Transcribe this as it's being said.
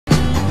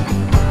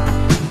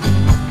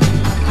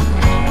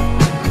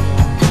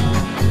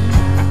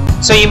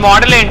So ఈ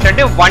model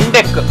ఏంటంటే one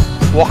deck,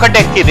 ఒక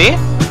డెక్ ఇది.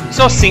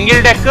 So single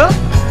deck,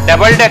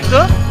 double deck,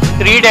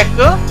 3 deck,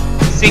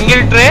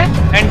 single tray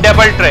and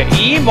double tray,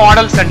 ఈ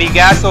models అండి ఈ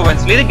గ్యాస్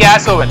ఓవెన్స్. ఇది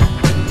gas oven.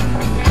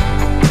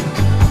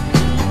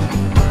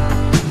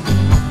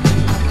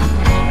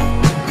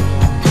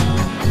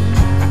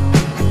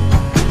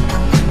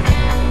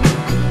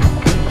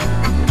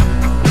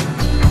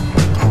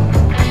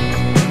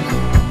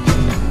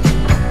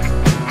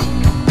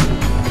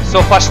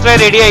 So first try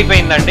ready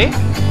అయిపోయిందండి.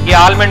 ఈ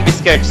ఆల్మండ్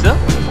బిస్కెట్స్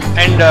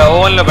అండ్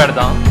ఓవెన్ లో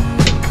పెడదాం.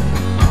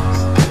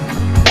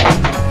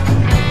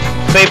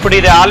 సో ఇప్పుడు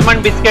ఇది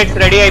ఆల్మండ్ బిస్కెట్స్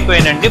రెడీ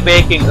అయిపోయినండి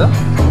బేకింగ్.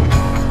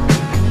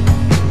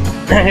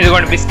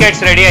 ఇదిగోండి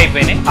బిస్కెట్స్ రెడీ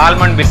అయిపోయినాయి,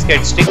 almond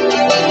biscuit stick.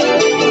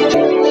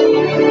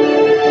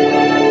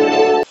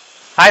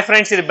 Hi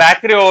friends, ఇది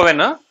బేకరీ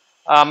ఓవెన్.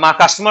 మా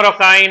కస్టమర్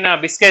ఒక ఆయన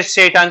బిస్కెట్స్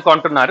చేయడానికి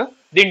కొంటున్నారు.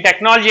 దీని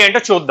టెక్నాలజీ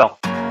ఏంటో చూద్దాం.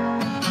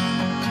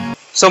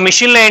 సో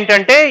మిషన్ లో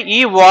ఏంటంటే ఈ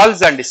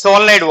వాల్స్ అండి,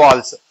 సోలనైడ్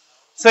వాల్స్.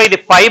 సో ఇది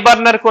పై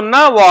బర్నర్ కున్న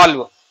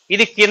వాల్వ్,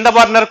 ఇది కింద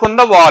బర్నర్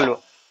కున్న వాల్వ్.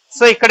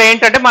 సో ఇక్కడ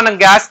ఏంటంటే మనం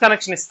గ్యాస్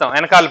కనెక్షన్ ఇస్తాం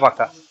వెనకాల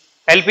పక్క,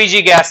 ఎల్పిజి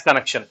గ్యాస్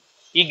కనెక్షన్.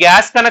 ఈ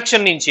గ్యాస్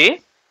కనెక్షన్ నుంచి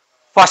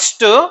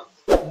ఫస్ట్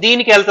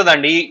దీనికి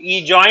వెళ్తుందండి, ఈ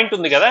జాయింట్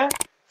ఉంది కదా.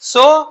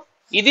 సో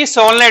ఇది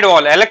సోలనైడ్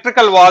వాల్,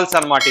 ఎలక్ట్రికల్ వాల్స్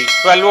అనమాట,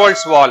 12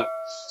 volts వాల్.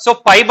 సో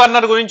పై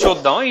బర్నర్ గురించి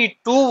చూద్దాం. ఈ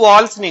 2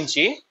 వాల్స్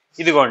నుంచి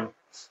ఇదిగోండి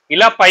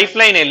ఇలా పైప్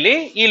లైన్ వెళ్ళి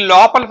ఈ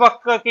లోపల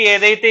పక్కకి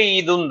ఏదైతే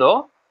ఇది ఉందో,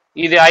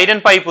 ఇది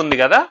ఐరన్ పైప్ ఉంది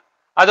కదా,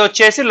 అది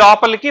వచ్చేసి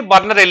లోపలికి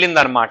బర్నర్ వెళ్ళింది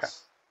అనమాట.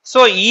 సో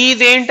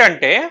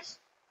ఇదేంటంటే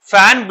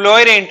ఫ్యాన్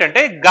బ్లోయర్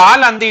ఏంటంటే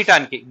గాలి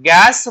అందియటానికి,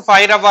 గ్యాస్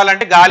ఫైర్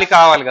అవ్వాలంటే గాలి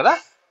కావాలి కదా.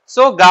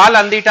 సో గాలి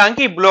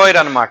అందియటానికి ఈ బ్లోయర్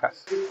అనమాట.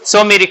 సో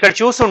మీరు ఇక్కడ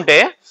చూసుంటే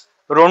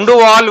 2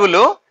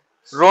 వాల్వులు,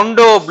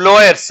 2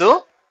 బ్లోయర్స్,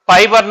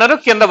 పై బర్నర్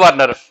కింద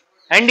బర్నర్.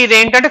 అండ్ ఇది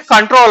ఏంటంటే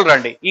కంట్రోలర్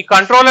అండి. ఈ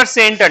కంట్రోలర్స్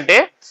ఏంటంటే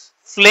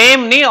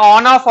ఫ్లేమ్ ని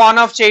ఆన్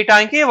ఆఫ్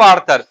చేయడానికి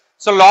వాడతారు.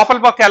 సో లోపల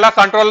పక్క ఎలా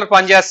కంట్రోలర్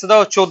పనిచేస్తుందో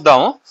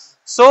చూద్దాం.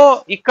 సో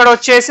ఇక్కడ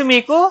వచ్చేసి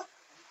మీకు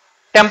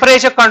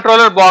టెంపరేచర్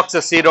కంట్రోలర్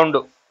బాక్సెస్ ఈ 2.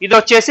 ఇది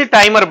వచ్చేసి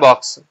టైమర్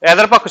బాక్స్.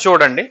 ఎదర పక్క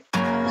చూడండి.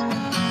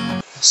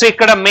 సో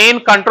ఇక్కడ మెయిన్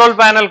కంట్రోల్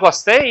ప్యానల్ కి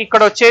వస్తే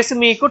ఇక్కడ వచ్చేసి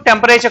మీకు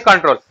టెంపరేచర్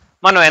కంట్రోల్.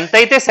 మనం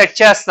ఎంతైతే సెట్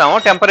చేస్తామో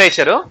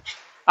టెంపరేచర్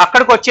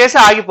అక్కడికి వచ్చేసి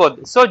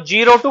ఆగిపోద్ది. సో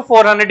 0 to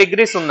 400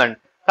 degrees ఉందండి.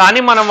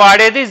 కానీ మనం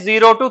వాడేది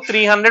 0 to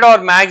 300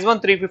 ఆర్ మాక్సిమం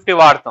 350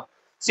 వాడతాం.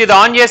 సో ఇది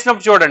ఆన్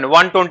చేసినప్పుడు చూడండి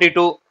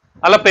 122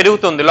 అలా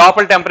పెరుగుతుంది,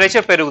 లోపల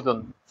టెంపరేచర్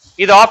పెరుగుతుంది.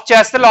 ఇది ఆఫ్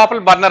చేస్తే లోపల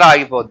బర్నర్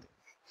ఆగిపోద్ది,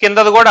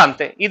 కిందది కూడా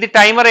అంతే. ఇది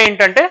టైమర్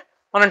ఏంటంటే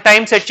మనం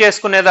టైం సెట్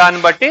చేసుకునే దాన్ని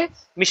బట్టి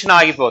మిషన్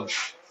ఆగిపోద్ది.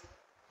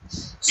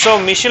 సో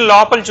మిషన్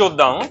లోపల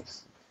చూద్దాం.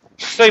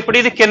 సో ఇప్పుడు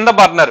ఇది కింద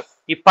బర్నర్,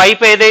 ఈ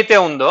పైప్ ఏదైతే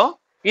ఉందో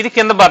ఇది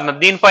కింద బర్నర్,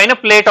 దీనిపైన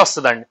ప్లేట్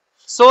వస్తుందండి.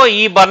 సో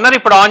ఈ బర్నర్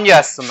ఇప్పుడు ఆన్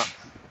చేస్తున్నాం.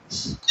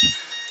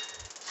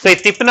 సో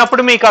ఇది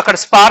తిప్పినప్పుడు మీకు అక్కడ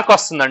స్పార్క్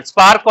వస్తుందండి.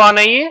 స్పార్క్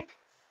ఆన్ అయ్యి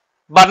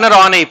బర్నర్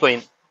ఆన్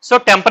అయిపోయింది. సో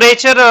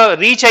టెంపరేచర్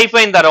రీచ్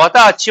అయిపోయిన తర్వాత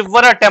ఆ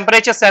చివర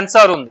టెంపరేచర్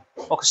సెన్సార్ ఉంది,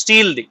 ఒక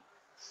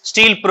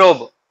స్టీల్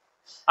ప్రోబ్.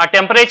 ఆ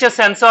టెంపరేచర్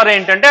సెన్సార్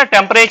ఏంటంటే ఆ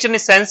టెంపరేచర్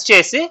ని సెన్స్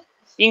చేసి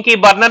ఇంక ఈ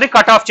బర్నర్ ని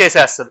కట్ ఆఫ్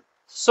చేసేస్తుంది.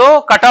 సో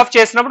కట్ ఆఫ్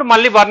చేసినప్పుడు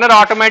మళ్ళీ బర్నర్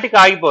ఆటోమేటిక్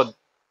ఆగిపోద్ది,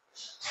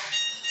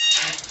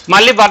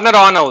 మళ్ళీ బర్నర్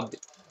ఆన్ అవుద్ది.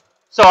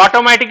 సో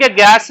ఆటోమేటిక్ గా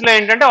గ్యాస్ లో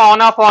ఏంటంటే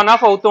ఆన్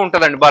ఆఫ్ అవుతూ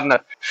ఉంటుందండి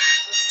బర్నర్.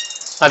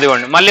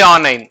 అదిగోండి మళ్ళీ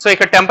ఆన్ అయింది. సో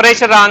ఇక్కడ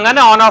టెంపరేచర్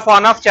రాగానే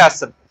ఆన్ ఆఫ్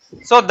చేస్తుంది.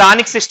 సో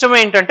దానికి సిస్టమ్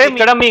ఏంటంటే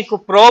ఇక్కడ మీకు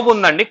ప్రోబ్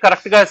ఉందండి,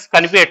 కరెక్ట్ గా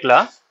కనిపించట్లా.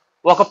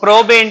 ఒక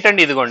ప్రోబ్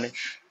ఏంటండి, ఇదిగోండి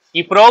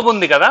ఈ ప్రోబ్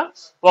ఉంది కదా,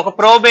 ఒక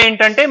ప్రోబ్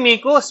ఏంటంటే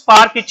మీకు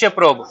స్పార్క్ ఇచ్చే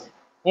ప్రోబ్,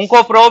 ఇంకో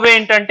ప్రోబ్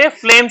ఏంటంటే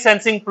ఫ్లేమ్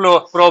సెన్సింగ్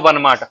ప్రోబ్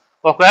అనమాట.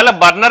 ఒకవేళ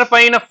బర్నర్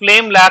పైన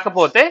ఫ్లేమ్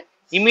లేకపోతే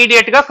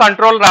ఇమీడియట్ గా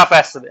కంట్రోల్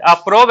రాపేస్తుంది. ఆ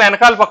ప్రోబ్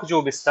వెనకాల పక్క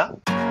చూపిస్తా.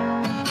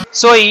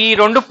 సో ఈ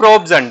 2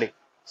 ప్రోబ్స్ అండి,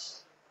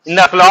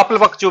 ఇందాక లోపల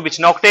పక్క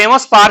చూపించిన, ఒకటేమో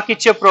స్పార్క్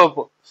ఇచ్చే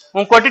ప్రోబ్,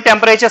 ఇంకోటి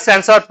టెంపరేచర్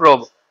సెన్సార్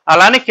ప్రోబ్.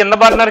 అలానే కింద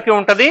బర్నర్ కి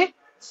ఉంటది,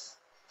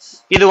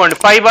 ఇదిగోండి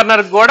పై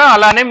బర్నర్ కూడా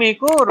అలానే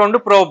మీకు 2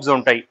 ప్రోబ్స్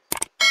ఉంటాయి.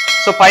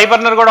 సో పై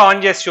బర్నర్ కూడా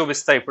ఆన్ చేసి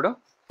చూపిస్తా ఇప్పుడు.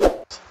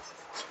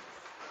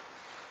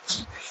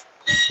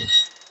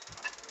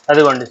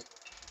 అదిగోండి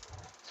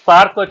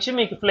స్పార్క్ వచ్చి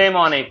మీకు ఫ్లేమ్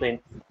ఆన్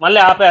అయిపోయింది, మళ్ళీ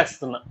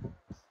ఆపేస్తున్నా,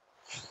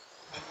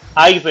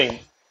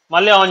 ఆగిపోయింది,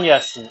 మళ్ళీ ఆన్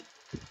చేస్తున్నా,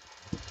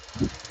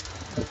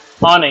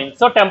 ఆన్ అయింది.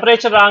 సో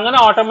టెంపరేచర్ రాగానే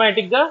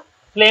ఆటోమేటిక్ గా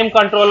ఫ్లేమ్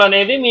కంట్రోల్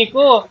అనేది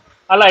మీకు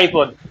అలా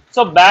అయిపోద్ది.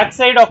 సో బ్యాక్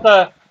సైడ్ ఒక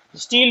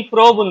స్టీల్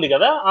ప్రోబ్ ఉంది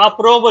కదా, ఆ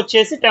ప్రోబ్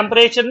వచ్చేసి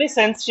టెంపరేచర్ ని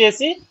సెన్స్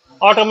చేసి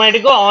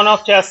ఆటోమేటిక్ గా ఆన్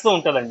ఆఫ్ చేస్తూ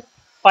ఉంటుందండి.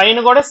 పైన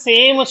కూడా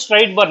సేమ్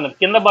స్ట్రైట్ బర్నర్,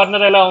 కింద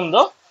బర్నర్ ఎలా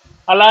ఉందో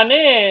అలానే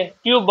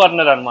ట్యూబ్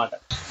బర్నర్ అనమాట.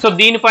 సో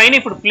దీనిపైన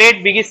ఇప్పుడు ప్లేట్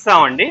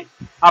బిగిస్తామండి.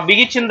 ఆ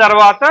బిగించిన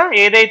తర్వాత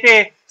ఏదైతే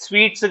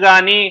స్వీట్స్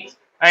కానీ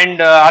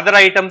అండ్ అదర్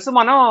ఐటమ్స్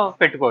మనం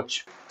పెట్టుకోవచ్చు.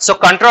 సో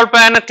కంట్రోల్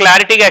ప్యాన్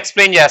క్లారిటీగా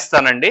ఎక్స్ప్లెయిన్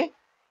చేస్తానండి.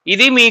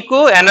 ఇది మీకు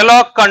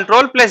analogue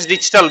control plus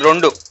digital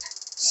 2.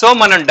 So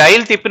మనం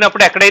డైల్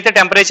తిప్పినప్పుడు ఎక్కడైతే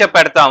టెంపరేచర్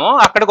పెడతామో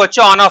అక్కడికి వచ్చి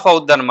ఆన్ ఆఫ్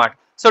అవుద్ది అనమాట.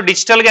 సో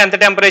డిజిటల్ గా ఎంత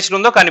టెంపరేచర్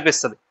ఉందో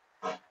కనిపిస్తుంది.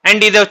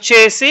 అండ్ ఇది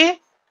వచ్చేసి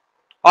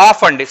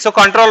ఆఫ్ అండి. సో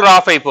కంట్రోల్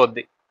ఆఫ్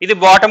అయిపోద్ది. ఇది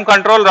బాటమ్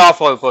కంట్రోల్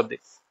ఆఫ్ అయిపోద్ది.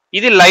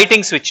 ఇది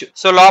లైటింగ్ స్విచ్.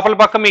 సో లోపల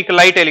పక్క మీకు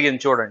లైట్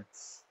వెలిగింది చూడండి.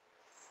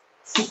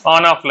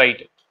 On off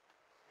light.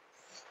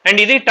 అండ్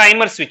ఇది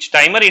టైమర్ స్విచ్.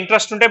 టైమర్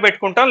ఇంట్రెస్ట్ ఉంటే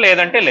పెట్టుకుంటాం,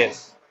 లేదంటే లేదు.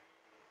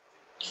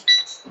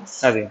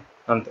 అది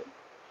అంతే.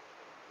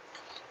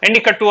 అండ్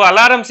ఇక్కడ 2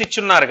 అలారమ్స్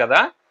ఇచ్చున్నారు కదా,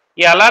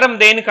 ఈ అలారం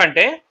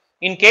దేనికంటే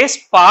ఇన్ కేస్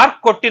స్పార్క్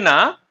కొట్టినా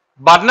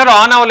బర్నర్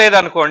ఆన్ అవ్వలేదు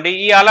అనుకోండి,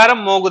 ఈ అలారం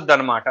మోగుద్ది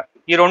అనమాట.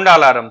 ఈ 2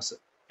 అలారమ్స్.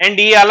 అండ్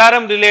ఈ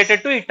అలారం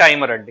రిలేటెడ్ టు ఈ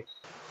టైమర్ అండి.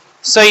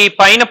 సో ఈ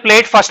పైన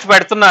ప్లేట్ ఫస్ట్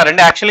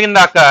పెడుతున్నారండి. యాక్చువల్గా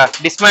ఇందాక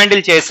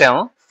డిస్మాండిల్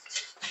చేసాము.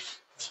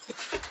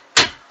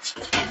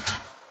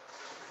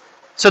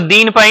 సో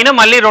దీనిపైన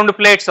మళ్ళీ 2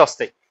 ప్లేట్స్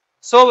వస్తాయి.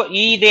 సో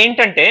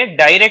ఇదేంటంటే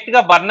డైరెక్ట్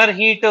గా బర్నర్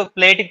హీట్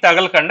ప్లేట్ కి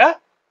తగలకుండా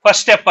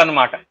ఫస్ట్ స్టెప్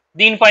అనమాట.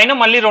 దీనిపైన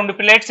మళ్ళీ 2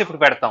 ప్లేట్స్ ఇప్పుడు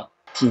పెడతాం.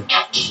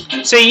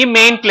 సో ఈ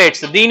మెయిన్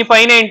ప్లేట్స్,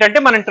 దీనిపైన ఏంటంటే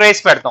మనం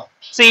ట్రేస్ పెడతాం.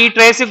 సో ఈ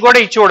ట్రేస్ కి కూడా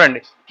ఇచ్చి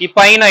చూడండి, ఈ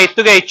పైన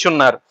ఎత్తుగా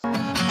ఇచ్చున్నారు.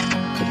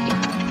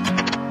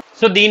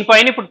 సో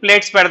దీనిపైన ఇప్పుడు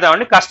ప్లేట్స్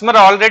పెడదామండి. కస్టమర్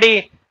ఆల్రెడీ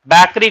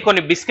బేకరీ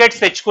కొన్ని బిస్కెట్స్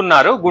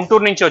తెచ్చుకున్నారు,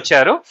 గుంటూరు నుంచి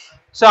వచ్చారు.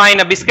 సో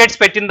ఆయన బిస్కెట్స్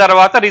పెట్టిన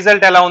తర్వాత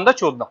రిజల్ట్ ఎలా ఉందో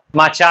చూద్దాం.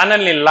 మా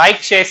ఛానల్ ని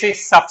లైక్ చేసి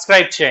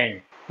సబ్స్క్రైబ్ చేయండి.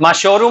 మా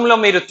షోరూమ్ లో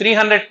మీరు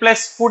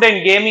 300+ food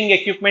and gaming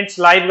equipments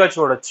live గా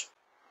చూడొచ్చు.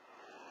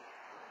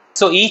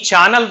 సో ఈ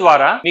ఛానల్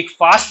ద్వారా మీకు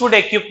fast food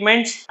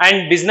equipments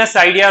and business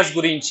ideas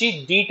గురించి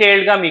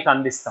డీటెయిల్డ్ గా మీకు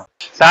అందిస్తాం.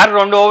 సార్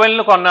 2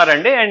 ఓవెన్లు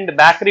కొన్నారండి, అండ్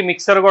బేకరీ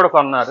మిక్సర్ కూడా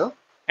కొన్నారు.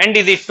 అండ్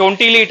ఇది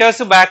 20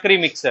 litres bakery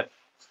mixer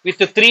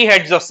with 3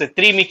 heads వస్తాయి,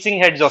 3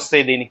 మిక్సింగ్ హెడ్స్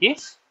వస్తాయి దీనికి.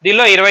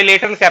 దీనిలో 20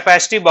 లీటర్ల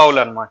కెపాసిటీ బౌల్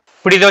అనమాట.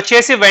 ఇప్పుడు ఇది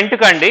వచ్చేసి వెంట్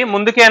కండి.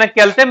 ముందుకు వెనక్కి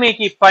వెళ్తే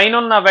మీకు ఈ పైన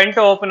ఉన్న వెంట్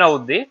ఓపెన్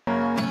అవుద్ది.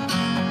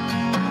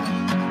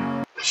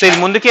 సో ఇది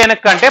ముందుకు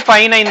వెనక్కి అంటే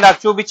పైన ఇందాక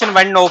చూపించిన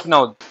వెంట్ ఓపెన్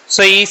అవుద్ది.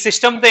 సో ఈ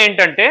సిస్టమ్ తో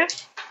ఏంటంటే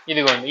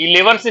ఇదిగోండి, ఈ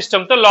లివర్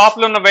సిస్టమ్ తో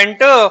లోపల ఉన్న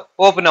వెంట్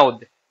ఓపెన్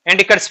అవుద్ది. అండ్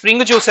ఇక్కడ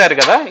స్ప్రింగ్ చూసారు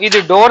కదా, ఇది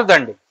డోర్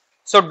దండి.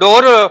 సో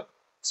డోర్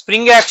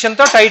స్ప్రింగ్ యాక్షన్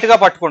తో టైట్ గా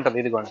పట్టుకుంటది.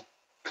 ఇదిగోండి,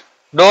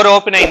 డోర్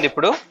ఓపెన్ అయింది,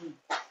 ఇప్పుడు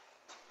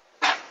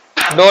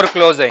డోర్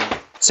క్లోజ్ అయింది.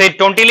 సో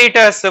 20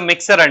 లీటర్స్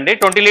మిక్సర్ అండి.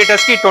 20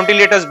 లీటర్స్ కి 20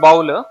 లీటర్స్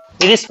బౌల్.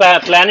 ఇది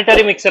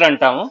ప్లానిటరీ మిక్సర్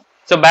అంటాము.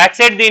 సో బ్యాక్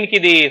సైడ్ దీనికి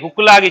ఇది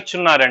హుక్ లాగా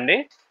ఇచ్చున్నారండి.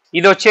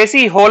 ఇది వచ్చేసి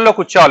ఈ హోల్లో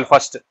కూర్చోవాలి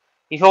ఫస్ట్.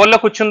 ఈ హోల్లో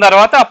కూర్చున్న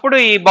తర్వాత అప్పుడు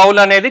ఈ బౌల్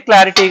అనేది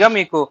క్లారిటీగా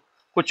మీకు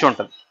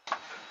కూర్చుంటుంది.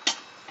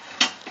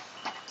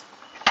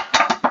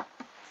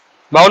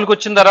 బౌల్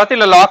కూర్చున్న తర్వాత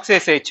ఇలా లాక్స్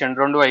వేసేయచ్చండి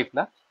 2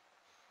 వైపులా.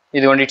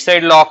 ఇదిగోండి, ఇటు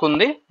సైడ్ లాక్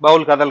ఉంది,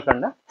 బౌల్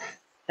కదలకుండా.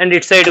 అండ్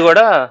ఇటు సైడ్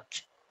కూడా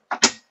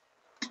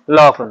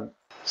లాక్ ఉంది.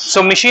 సో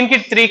మిషన్ కి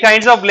 3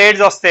 kinds ఆఫ్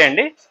బ్లేడ్స్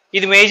వస్తాయండి.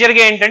 ఇది మేజర్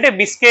గా ఏంటంటే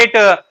బిస్కెట్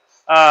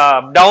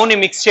డౌన్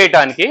మిక్స్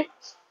చేయడానికి.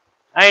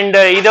 అండ్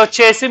ఇది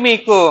వచ్చేసి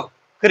మీకు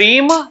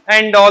cream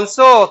and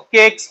also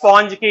cake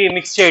sponge కి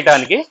మిక్స్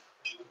చేయడానికి.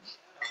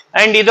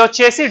 అండ్ ఇది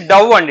వచ్చేసి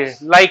డవ్ అండి,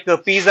 లైక్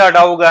పిజ్జా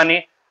డవ్ కానీ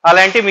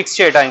అలాంటివి మిక్స్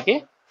చేయడానికి.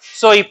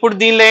 సో ఇప్పుడు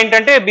దీనిలో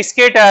ఏంటంటే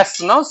బిస్కెట్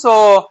వేస్తున్నాం. సో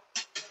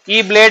ఈ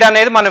బ్లేడ్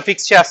అనేది మనం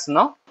ఫిక్స్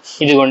చేస్తున్నాం.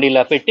 ఇదిగోండి,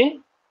 ఇలా పెట్టి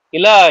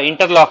ఇలా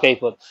ఇంటర్లాక్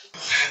అయిపోతుంది.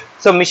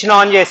 సో మిషన్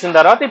ఆన్ చేసిన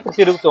తర్వాత ఇప్పుడు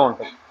తిరుగుతూ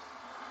ఉంటుంది.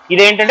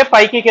 ఇదేంటంటే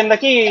పైకి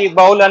కిందకి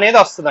బౌల్ అనేది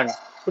వస్తుందండి.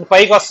 ఇప్పుడు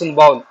పైకి వస్తుంది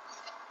బౌల్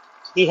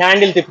ఈ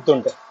హ్యాండిల్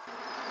తిప్పుతుంటే.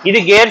 ఇది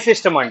గేర్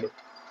సిస్టమ్ అండి,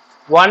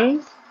 1,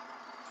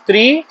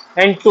 3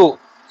 and 2.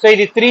 సో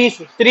ఇది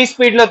 3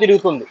 స్పీడ్లో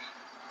తిరుగుతుంది.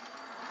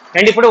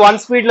 అండ్ ఇప్పుడు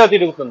 1 స్పీడ్లో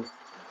తిరుగుతుంది.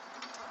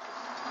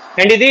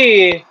 అండ్ ఇది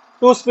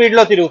 2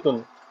 స్పీడ్లో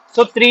తిరుగుతుంది.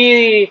 సో 3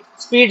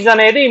 స్పీడ్స్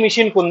అనేది ఈ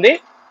మిషన్కి ఉంది.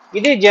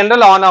 ఇది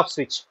general on off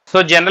switch. So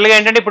general గా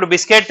ఏంటంటే ఇప్పుడు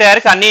బిస్కెట్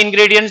తయారీకి అన్ని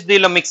ఇంగ్రీడియంట్స్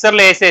దీనిలో మిక్సర్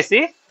లో వేసేసి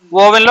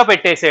ఓవెన్ లో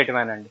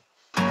పెట్టేసేయటమేనండి.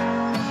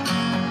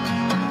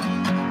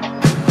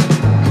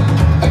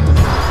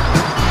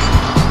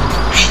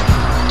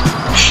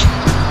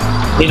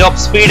 ఇది ఒక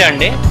స్పీడ్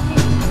అండి.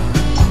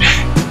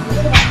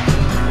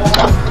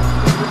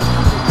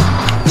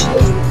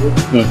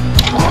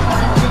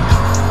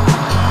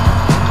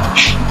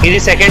 ఇది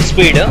సెకండ్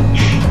స్పీడ్,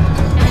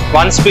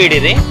 1 స్పీడ్.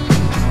 ఇది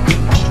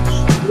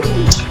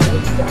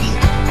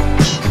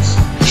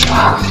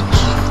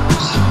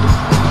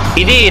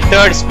ఇది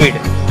 3rd స్పీడ్.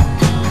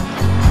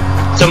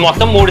 సో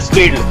మొత్తం 3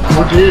 స్పీడ్లు,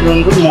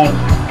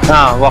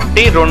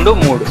 1, 2,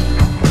 3.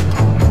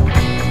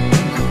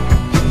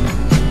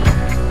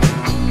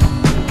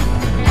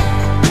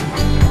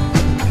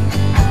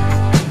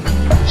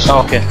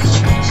 ఓకే,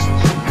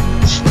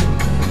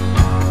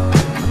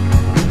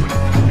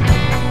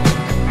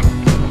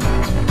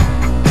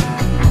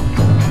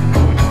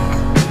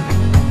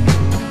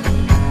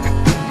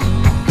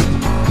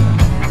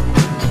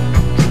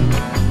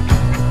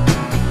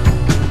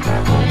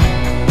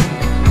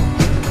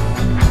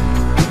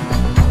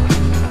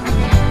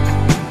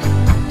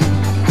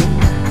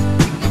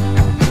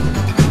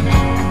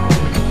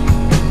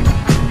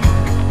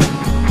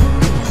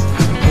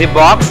 ఇది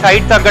బాక్స్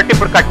హైట్ తగ్గట్టు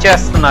ఇప్పుడు కట్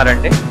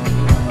చేస్తున్నారండి.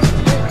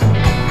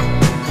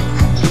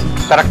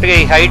 కరెక్ట్గా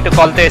ఈ హైట్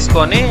కొలత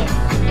వేసుకొని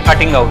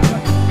కటింగ్ అవుతుంది.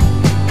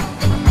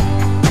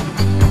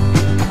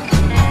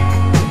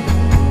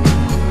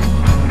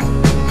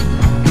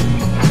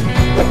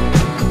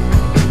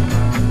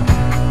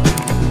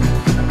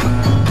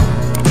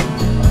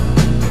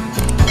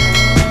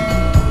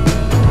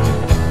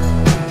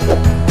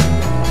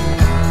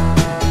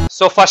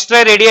 సో ఫస్ట్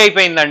ట్రై రెడీ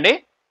అయిపోయిందండి,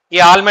 ఈ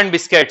ఆల్మండ్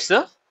బిస్కెట్స్.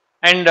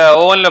 అండ్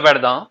ఓవెన్ లో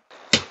పెడదాం.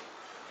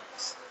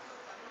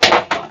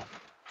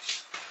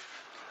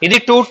 ఇది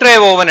 2 ట్రే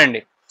ఓవెన్ అండి.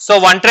 సో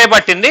 1 ట్రే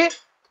పట్టింది,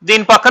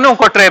 దీని పక్కన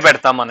ఇంకో ట్రే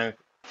పెడతాం మనం.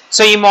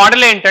 సో ఈ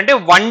మోడల్ ఏంటంటే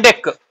 1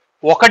 డెక్,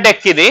 ఒక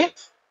డెక్ ఇది,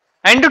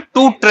 అండ్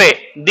 2 ట్రే.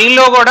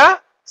 దీనిలో కూడా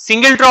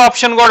సింగిల్ ట్రే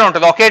ఆప్షన్ కూడా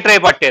ఉంటుంది, ఒకే ట్రే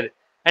పట్టేది.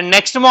 అండ్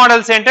నెక్స్ట్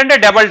మోడల్స్ ఏంటంటే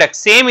డబల్ డెక్,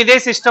 సేమ్ ఇదే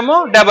సిస్టము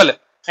డబల్,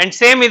 అండ్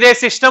సేమ్ ఇదే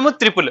system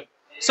triple.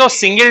 So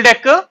single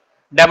deck,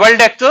 double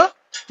deck,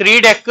 3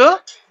 deck,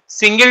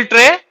 single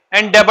tray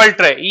and double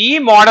tray, ఈ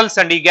మోడల్స్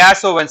అండి ఈ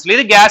గ్యాస్ ఓవెన్స్.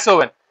 ఇది గ్యాస్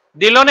ఓవెన్,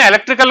 దీనిలోనే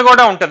ఎలక్ట్రికల్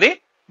కూడా ఉంటుంది,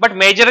 బట్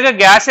మేజర్గా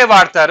గ్యాసే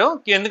వాడతారు.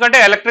 ఎందుకంటే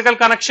ఎలక్ట్రికల్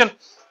కనెక్షన్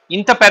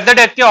ఇంత పెద్ద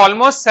డెక్కి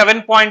ఆల్మోస్ట్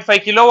 7.5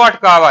 కిలోవాట్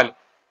కావాలి.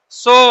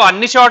 సో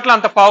అన్ని చోట్ల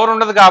అంత పవర్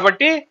ఉండదు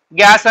కాబట్టి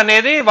గ్యాస్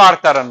అనేది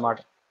వాడతారు అనమాట.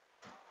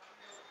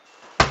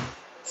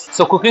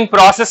 సో కుకింగ్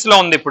ప్రాసెస్లో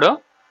ఉంది ఇప్పుడు.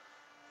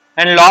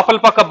 అండ్ లోపల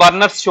పక్క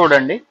బర్నర్స్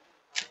చూడండి,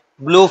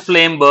 blue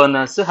flame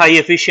burners, high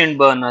efficient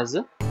burners.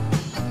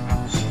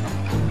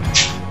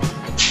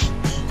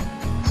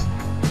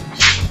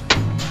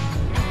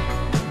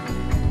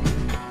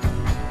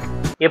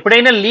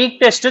 ఎప్పుడైనా లీక్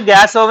టెస్ట్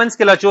గ్యాస్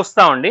ఓవెన్స్కి ఇలా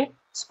చూస్తామండి,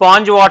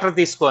 స్పాంజ్ వాటర్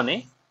తీసుకొని,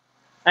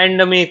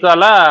 అండ్ మీకు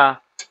అలా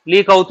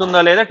లీక్ అవుతుందో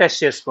లేదో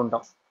టెస్ట్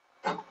చేసుకుంటాం.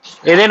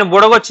 ఏదైనా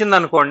బుడగ వచ్చింది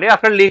అనుకోండి,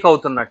 అక్కడ లీక్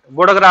అవుతున్నట్టు,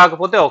 బుడగ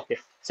రాకపోతే ఓకే.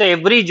 సో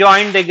ఎవ్రీ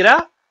జాయింట్ దగ్గర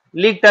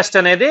లీక్ టెస్ట్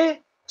అనేది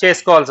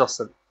చేసుకోవాల్సి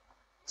వస్తుంది.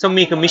 సో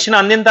మీకు మిషన్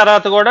అందిన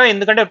తర్వాత కూడా,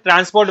 ఎందుకంటే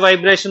ట్రాన్స్పోర్ట్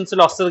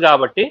వైబ్రేషన్స్లో వస్తుంది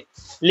కాబట్టి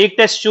లీక్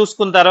టెస్ట్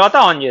చూసుకున్న తర్వాత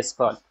ఆన్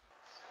చేసుకోవాలి.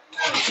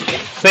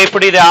 సో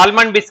ఇప్పుడు ఇది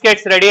almond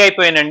biscuits ready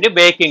అయిపోయినండి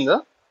baking.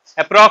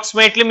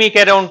 Approximately మీకు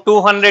అరౌండ్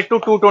 200 to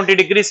 220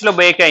 డిగ్రీస్లో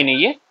బేక్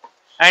అయినాయి,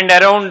 అండ్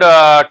అరౌండ్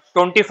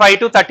 25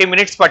 to 30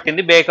 మినిట్స్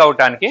పట్టింది బేక్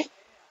అవటానికి.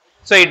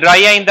 సో ఈ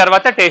డ్రై అయిన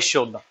తర్వాత టేస్ట్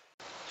చూద్దాం.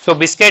 సో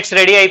బిస్కెట్స్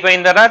రెడీ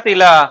అయిపోయిన తర్వాత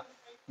ఇలా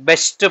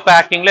బెస్ట్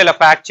ప్యాకింగ్లో ఇలా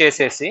ప్యాక్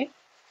చేసేసి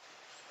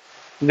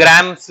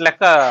గ్రామ్స్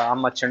లెక్క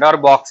అమ్మొచ్చండి, ఆర్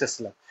బాక్సెస్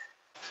లెక్క.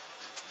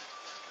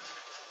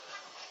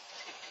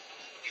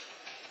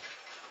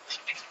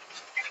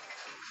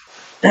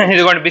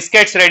 ఇదిగోండి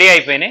బిస్కెట్స్ రెడీ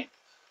అయిపోయినాయి,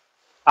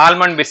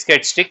 almond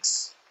biscuit sticks.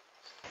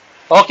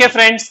 Okay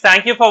friends,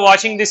 thank you for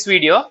watching this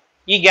video.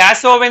 ఈ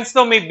gas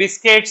ఓవెన్స్తో me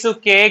biscuits,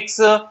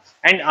 cakes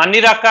and అన్ని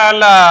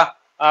రకాల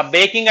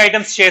బేకింగ్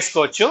ఐటమ్స్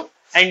చేసుకోవచ్చు.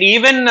 అండ్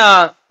ఈవెన్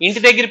ఇంటి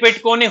దగ్గర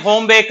పెట్టుకొని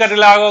హోమ్ బేకర్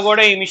లాగా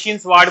కూడా ఈ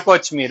మిషన్స్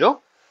వాడుకోవచ్చు మీరు.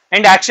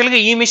 అండ్ యాక్చువల్గా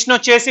ఈ మిషన్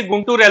వచ్చేసి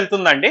గుంటూరు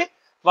వెళ్తుందండి,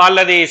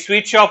 వాళ్ళది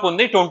స్వీట్ షాప్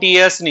ఉంది 20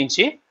 years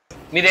నుంచి.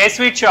 మీది ఏ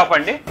స్వీట్ షాప్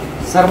అండి?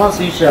 Sharma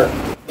sweet shop.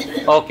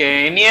 ఓకే,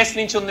 ఎన్ని ఇయర్స్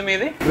నుంచి ఉంది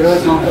మీది?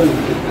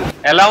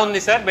 ఎలా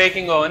ఉంది సార్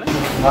బేకింగ్ ఓవెన్?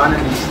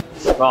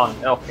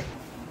 బాగుంది. Okay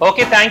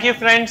okay, thank you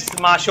friends.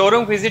 మా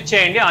షోరూమ్ విజిట్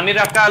చేయండి, అన్ని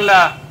రకాల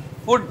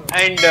ఫుడ్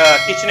అండ్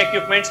కిచెన్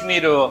ఎక్విప్మెంట్స్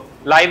మీరు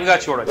లైవ్గా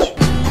చూడొచ్చు.